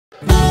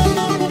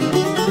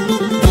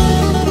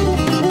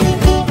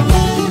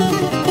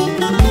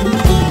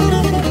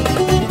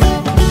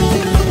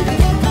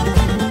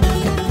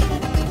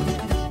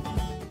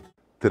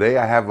Today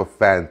I have a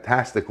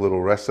fantastic little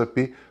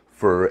recipe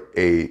for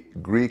a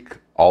Greek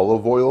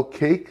olive oil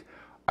cake.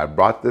 I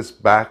brought this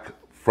back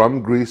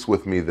from Greece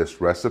with me,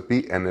 this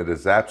recipe, and it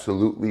is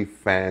absolutely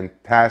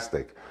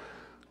fantastic.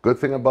 Good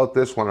thing about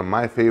this, one of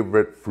my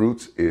favorite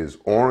fruits is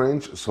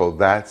orange, so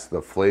that's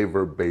the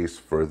flavor base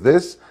for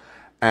this.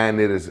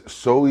 And it is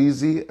so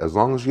easy. As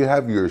long as you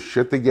have your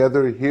shit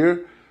together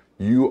here,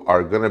 you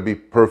are gonna be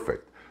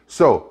perfect.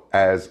 So,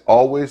 as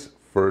always,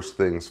 first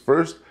things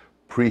first,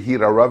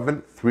 preheat our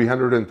oven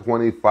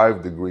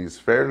 325 degrees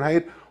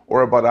Fahrenheit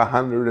or about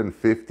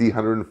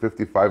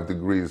 155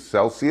 degrees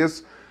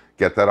Celsius.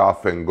 Get that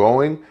off and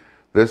going.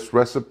 This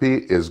recipe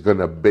is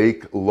gonna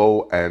bake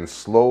low and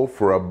slow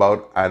for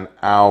about an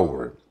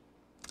hour.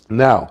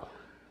 Now,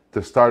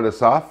 to start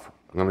us off,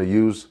 I'm gonna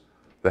use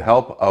the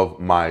help of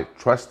my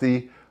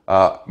trusty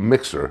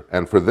mixer.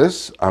 And for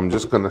this, I'm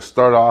just gonna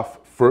start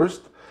off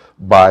first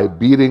by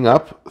beating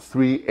up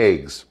 3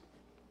 eggs.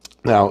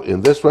 Now,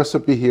 in this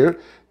recipe here,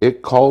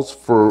 it calls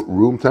for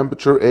room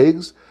temperature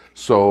eggs,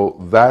 so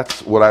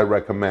that's what I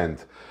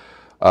recommend.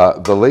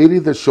 The lady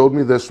that showed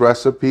me this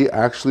recipe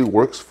actually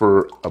works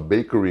for a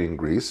bakery in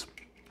Greece,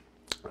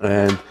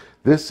 and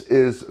this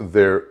is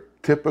their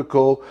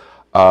typical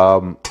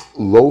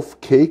loaf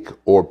cake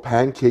or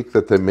pancake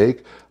that they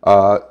make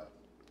on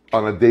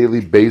a daily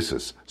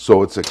basis.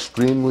 So it's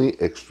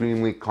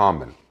extremely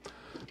common.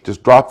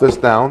 Just drop this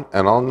down,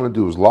 and all I'm going to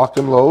do is lock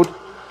and load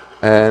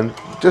and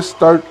just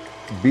start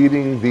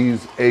beating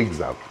these eggs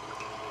up.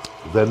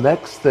 The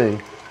next thing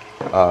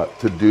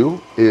to do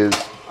is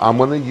I'm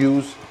going to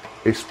use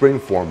a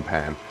springform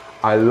pan.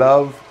 I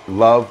love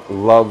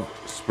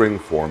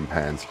springform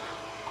pans.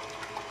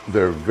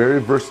 They're very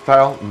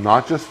versatile,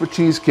 not just for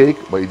cheesecake,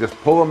 but you just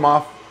pull them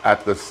off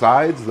at the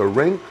sides, the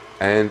ring,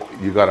 and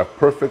you got a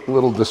perfect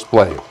little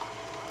display.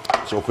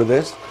 So for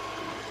this,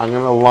 I'm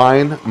going to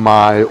line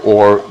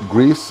or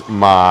grease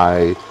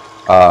my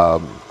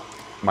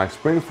my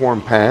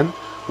springform pan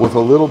with a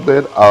little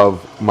bit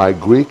of my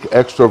Greek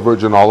extra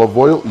virgin olive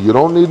oil. You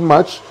don't need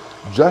much,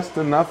 just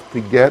enough to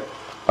get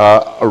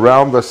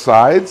around the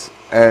sides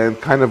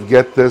and kind of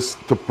get this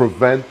to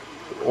prevent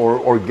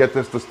or get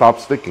this to stop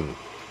sticking.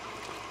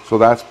 So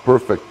that's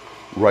perfect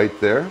right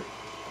there.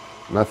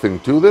 Nothing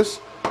to this.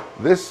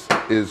 This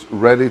is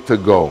ready to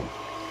go.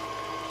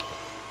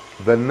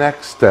 The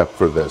next step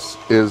for this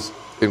is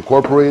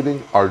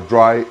incorporating our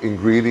dry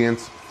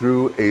ingredients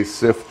through a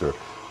sifter.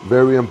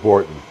 Very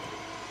important.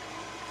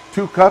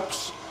 2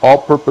 cups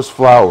all-purpose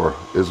flour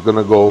is going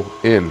to go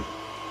in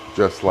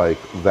just like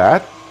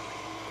that.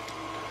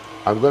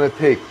 I'm going to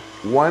take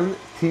 1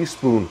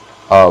 teaspoon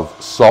of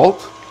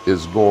salt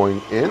is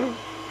going in.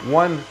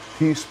 1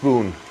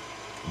 teaspoon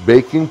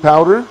baking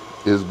powder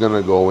is going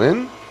to go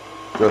in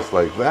just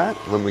like that.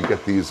 Let me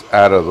get these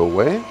out of the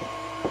way.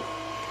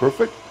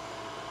 Perfect.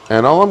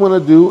 And all I'm going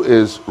to do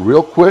is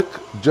real quick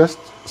just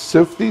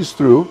sift these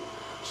through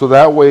so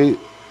that way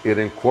it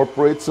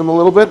incorporates them a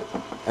little bit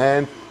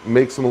and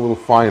makes them a little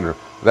finer.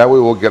 That way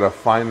we'll get a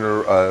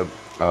finer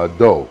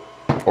dough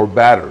or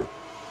batter.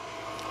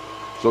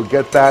 So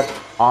get that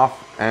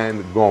off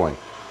and going.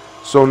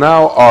 So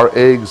now our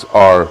eggs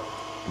are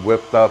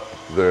whipped up.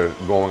 They're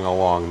going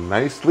along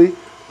nicely.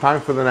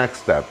 Time for the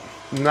next step.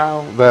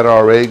 Now that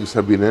our eggs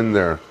have been in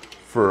there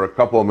for a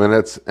couple of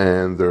minutes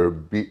and they're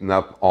beaten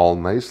up all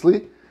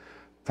nicely,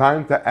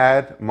 time to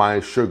add my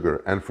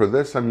sugar. And for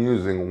this, I'm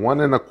using 1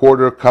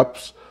 1/4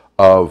 cups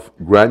of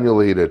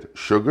granulated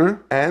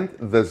sugar and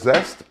the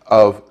zest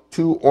of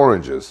 2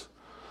 oranges.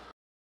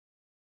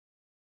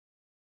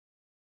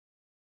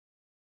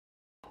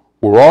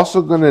 We're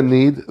also going to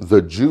need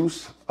the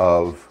juice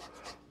of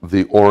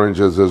the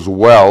oranges as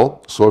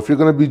well. So if you're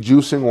going to be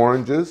juicing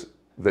oranges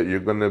that you're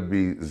going to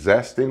be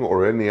zesting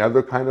or any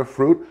other kind of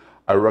fruit,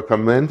 I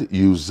recommend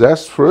you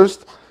zest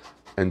first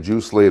and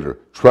juice later.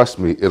 Trust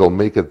me, it'll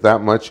make it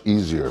that much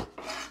easier.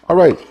 All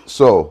right,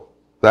 so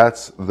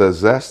that's the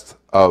zest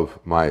of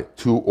my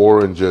 2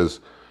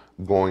 oranges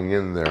going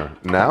in there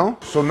now.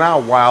 So now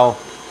while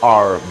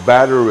our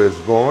batter is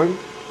going,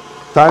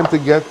 time to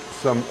get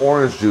some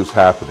orange juice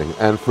happening.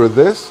 And for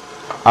this,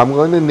 I'm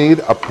going to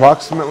need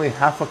approximately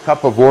 1/2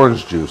 cup of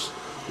orange juice.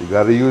 You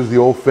got to use the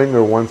old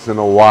finger once in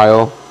a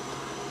while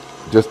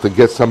just to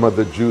get some of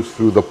the juice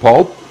through the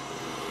pulp.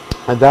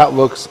 And that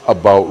looks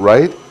about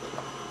right.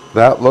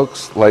 That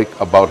looks like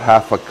about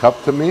 1/2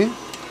 cup to me.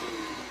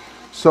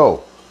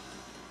 So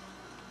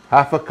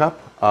 1/2 cup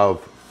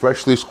of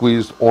freshly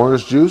squeezed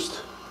orange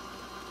juice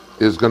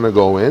is going to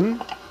go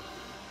in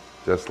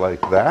just like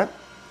that.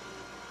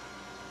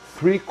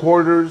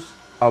 3/4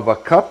 of a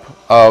cup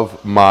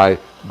of my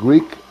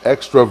Greek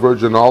extra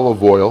virgin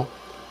olive oil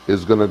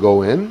is going to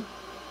go in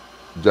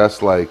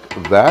just like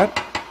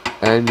that.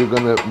 And you're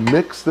going to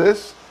mix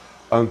this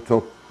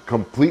until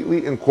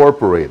completely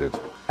incorporated.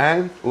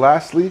 And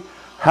lastly,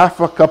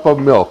 1/2 cup of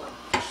milk.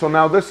 So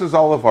now this is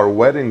all of our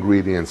wet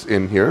ingredients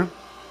in here,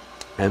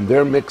 and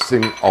they're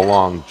mixing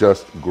along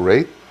just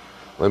great.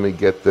 Let me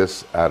get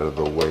this out of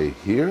the way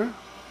here.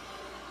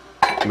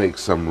 Make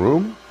some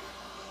room.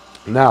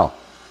 Now,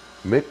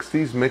 Mix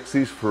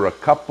these for a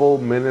couple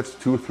minutes,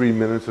 2 or 3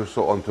 minutes or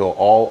so, until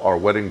all our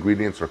wet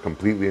ingredients are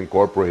completely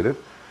incorporated.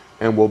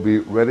 And we'll be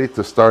ready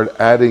to start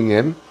adding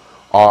in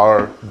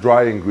our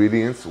dry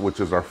ingredients,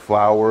 which is our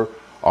flour,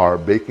 our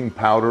baking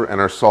powder,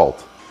 and our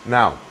salt.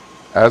 Now,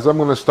 as I'm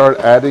going to start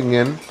adding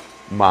in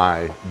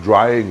my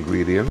dry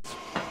ingredients,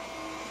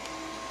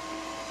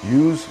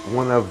 use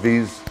one of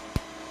these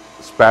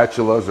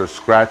spatulas or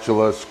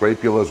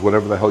scrapulas,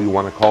 whatever the hell you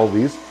want to call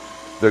these.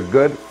 They're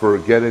good for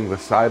getting the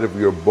side of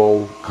your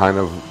bowl kind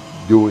of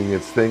doing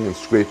its thing and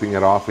scraping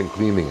it off and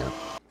cleaning it.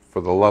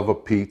 For the love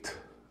of Pete,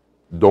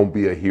 don't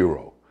be a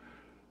hero.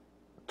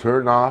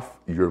 Turn off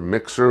your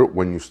mixer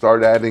when you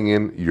start adding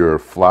in your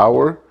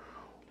flour,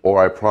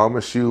 or I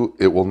promise you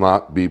it will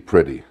not be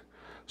pretty.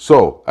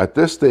 So at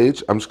this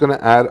stage, I'm just going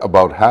to add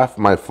about half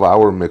my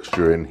flour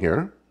mixture in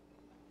here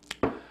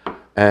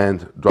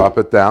and drop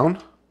it down,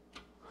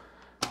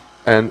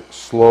 and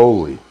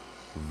slowly,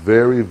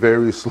 very,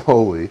 very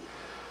slowly,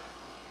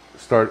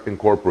 start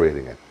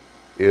incorporating it.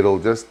 It'll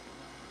just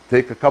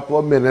take a couple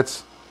of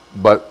minutes,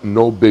 but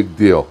no big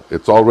deal.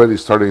 It's already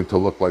starting to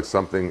look like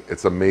something.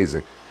 It's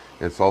amazing.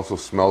 It also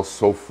smells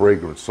so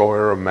fragrant, so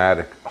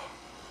aromatic.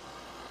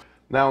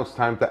 Now it's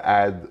time to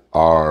add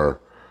our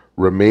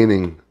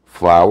remaining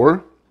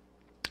flour.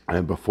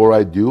 And before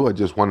I do, I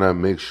just want to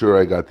make sure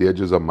I got the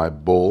edges of my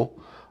bowl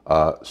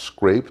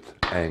scraped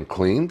and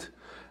cleaned,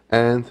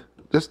 and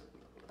just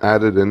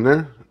add it in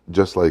there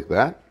just like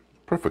that.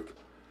 Perfect.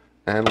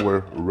 And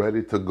we're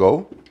ready to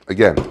go.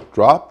 Again,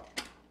 drop,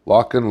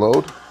 lock and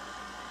load,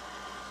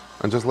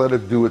 and just let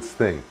it do its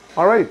thing.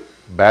 All right,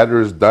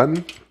 batter is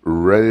done,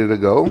 ready to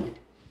go.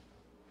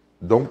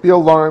 Don't be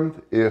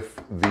alarmed if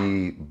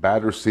the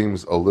batter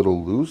seems a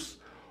little loose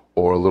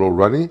or a little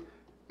runny.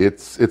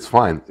 It's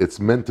fine. It's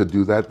meant to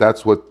do that.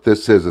 That's what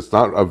this is. It's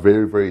not a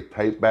very, very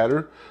tight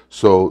batter,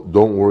 so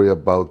don't worry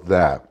about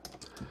that.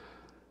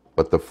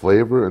 But the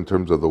flavor, in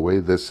terms of the way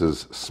this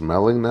is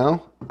smelling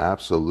now,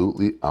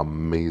 absolutely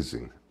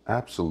amazing.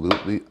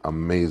 Absolutely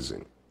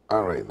amazing.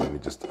 All right, let me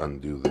just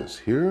undo this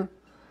here.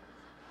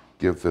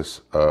 Give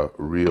this a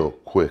real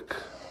quick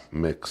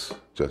mix,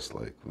 just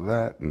like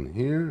that in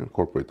here.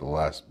 Incorporate the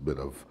last bit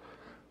of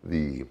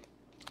the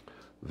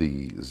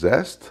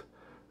zest,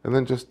 and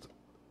then just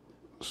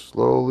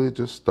slowly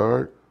just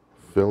start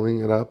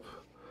filling it up,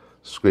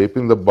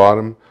 scraping the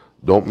bottom.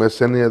 Don't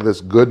miss any of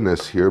this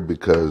goodness here,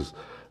 because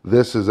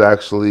this is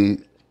actually,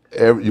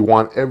 you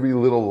want every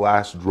little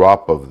last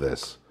drop of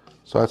this.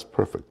 So that's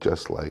perfect,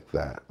 just like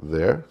that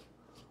there.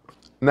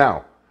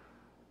 Now,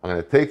 I'm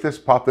going to take this,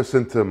 pop this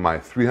into my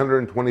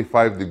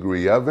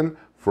 325-degree oven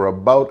for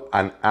about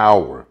an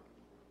hour.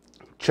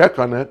 Check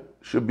on it,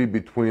 should be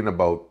between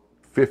about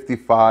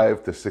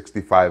 55 to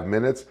 65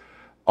 minutes.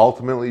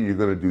 Ultimately, you're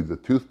going to do the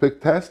toothpick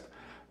test,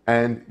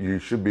 and you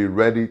should be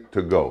ready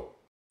to go.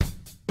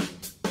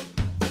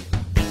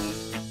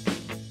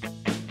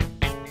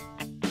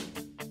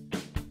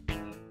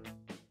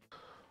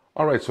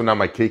 All right, so now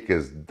my cake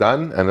is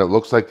done, and it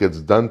looks like it's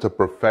done to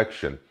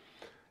perfection.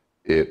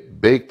 It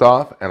baked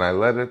off, and I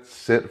let it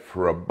sit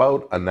for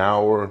about an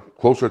hour,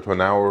 closer to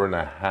an hour and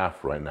a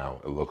half right now,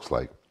 it looks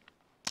like.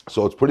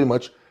 So it's pretty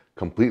much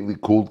completely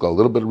cooled, got a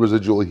little bit of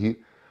residual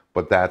heat,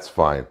 but that's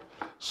fine.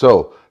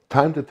 So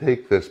time to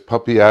take this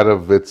puppy out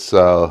of its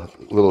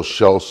little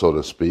shell, so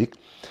to speak.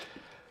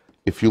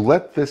 If you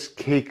let this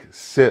cake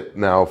sit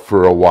now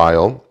for a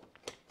while,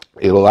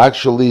 it'll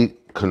actually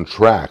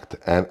contract,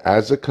 and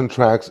as it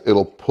contracts,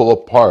 it'll pull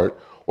apart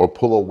or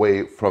pull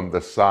away from the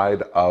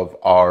side of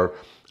our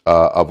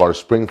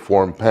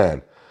springform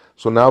pan.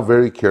 So now,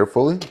 very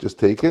carefully, just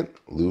take it,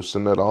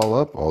 loosen it all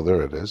up. Oh,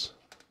 there it is.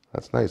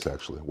 That's nice,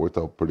 actually. Worked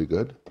out pretty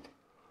good.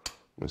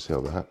 Let me see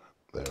how that.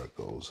 There it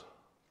goes.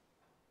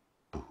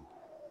 Ooh,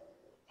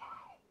 wow.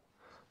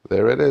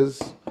 There it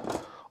is.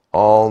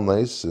 All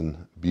nice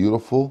and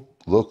beautiful.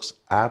 Looks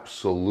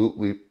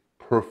absolutely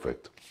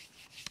perfect.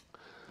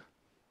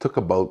 Took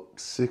about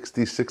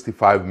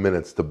 60-65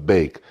 minutes to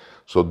bake,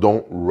 so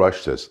don't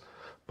rush this.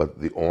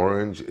 But the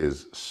orange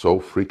is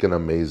so freaking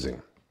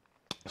amazing.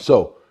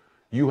 So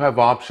you have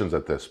options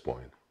at this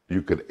point.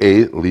 You could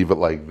leave it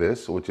like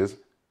this, which is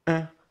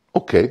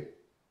okay,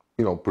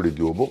 you know, pretty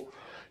doable.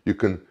 You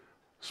can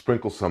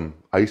sprinkle some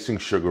icing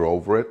sugar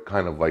over it,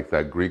 kind of like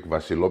that Greek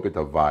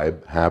vasilopita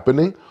vibe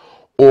happening,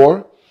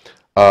 or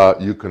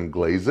you can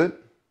glaze it,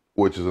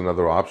 which is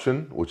another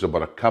option, which is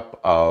about a cup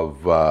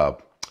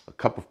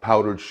of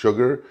powdered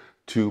sugar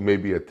to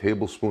maybe a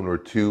tablespoon or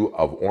two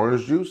of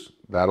orange juice.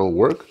 That'll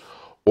work.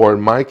 Or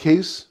in my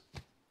case,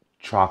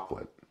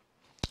 chocolate.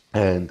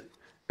 And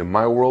in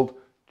my world,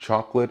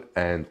 chocolate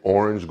and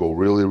orange go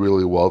really,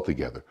 really well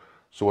together.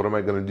 So what am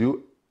I going to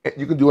do?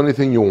 You can do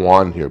anything you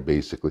want here,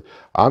 basically.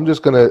 I'm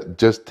just going to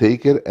just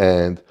take it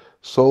and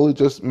slowly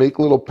just make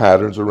little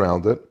patterns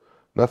around it.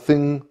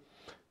 Nothing,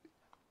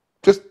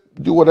 just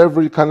do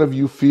whatever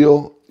you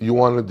feel you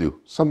want to do.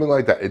 Something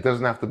like that. It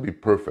doesn't have to be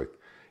perfect.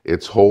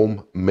 It's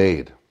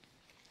homemade.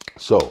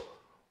 So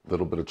a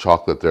little bit of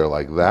chocolate there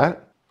like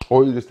that.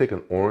 Or you just take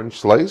an orange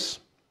slice.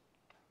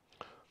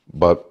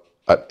 But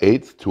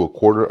 1/8 to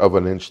 1/4 of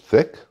an inch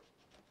thick.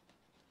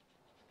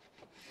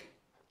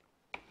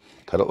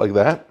 Cut it like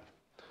that.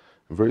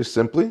 Very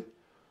simply,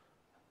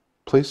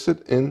 place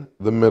it in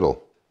the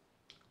middle.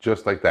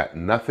 Just like that.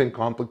 Nothing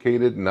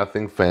complicated,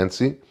 nothing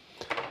fancy.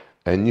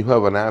 And you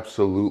have an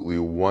absolutely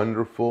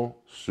wonderful,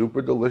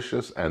 super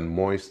delicious, and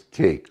moist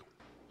cake.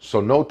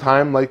 So no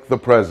time like the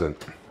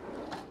present.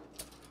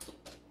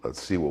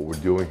 Let's see what we're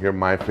doing here.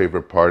 My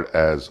favorite part,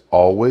 as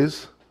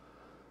always.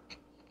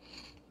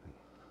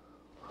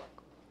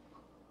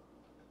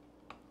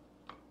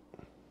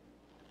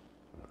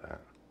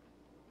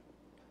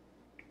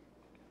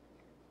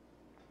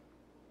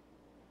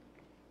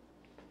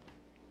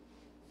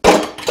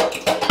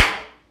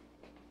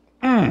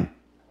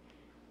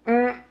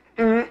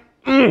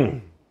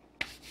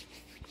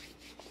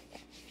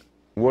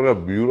 What a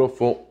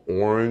beautiful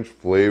orange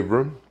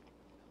flavor.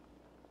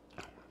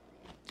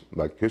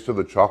 That kiss of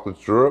the chocolate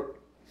syrup.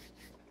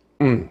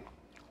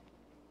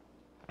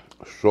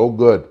 So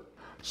good.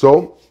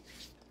 So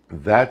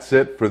that's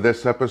it for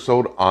this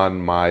episode on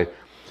my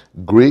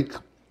Greek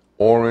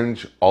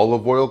orange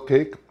olive oil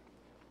cake.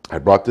 I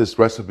brought this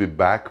recipe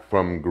back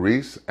from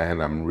Greece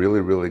and I'm really,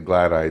 really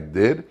glad I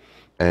did.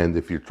 And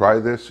if you try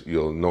this,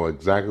 you'll know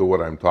exactly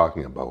what I'm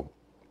talking about.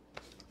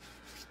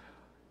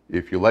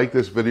 If you like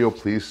this video,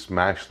 please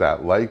smash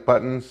that like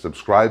button.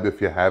 Subscribe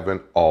if you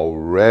haven't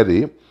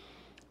already.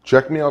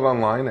 Check me out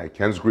online at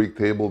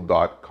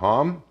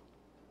kensgreektable.com.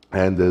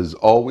 And as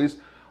always,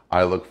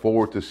 I look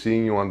forward to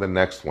seeing you on the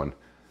next one.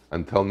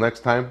 Until next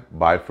time,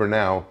 bye for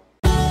now.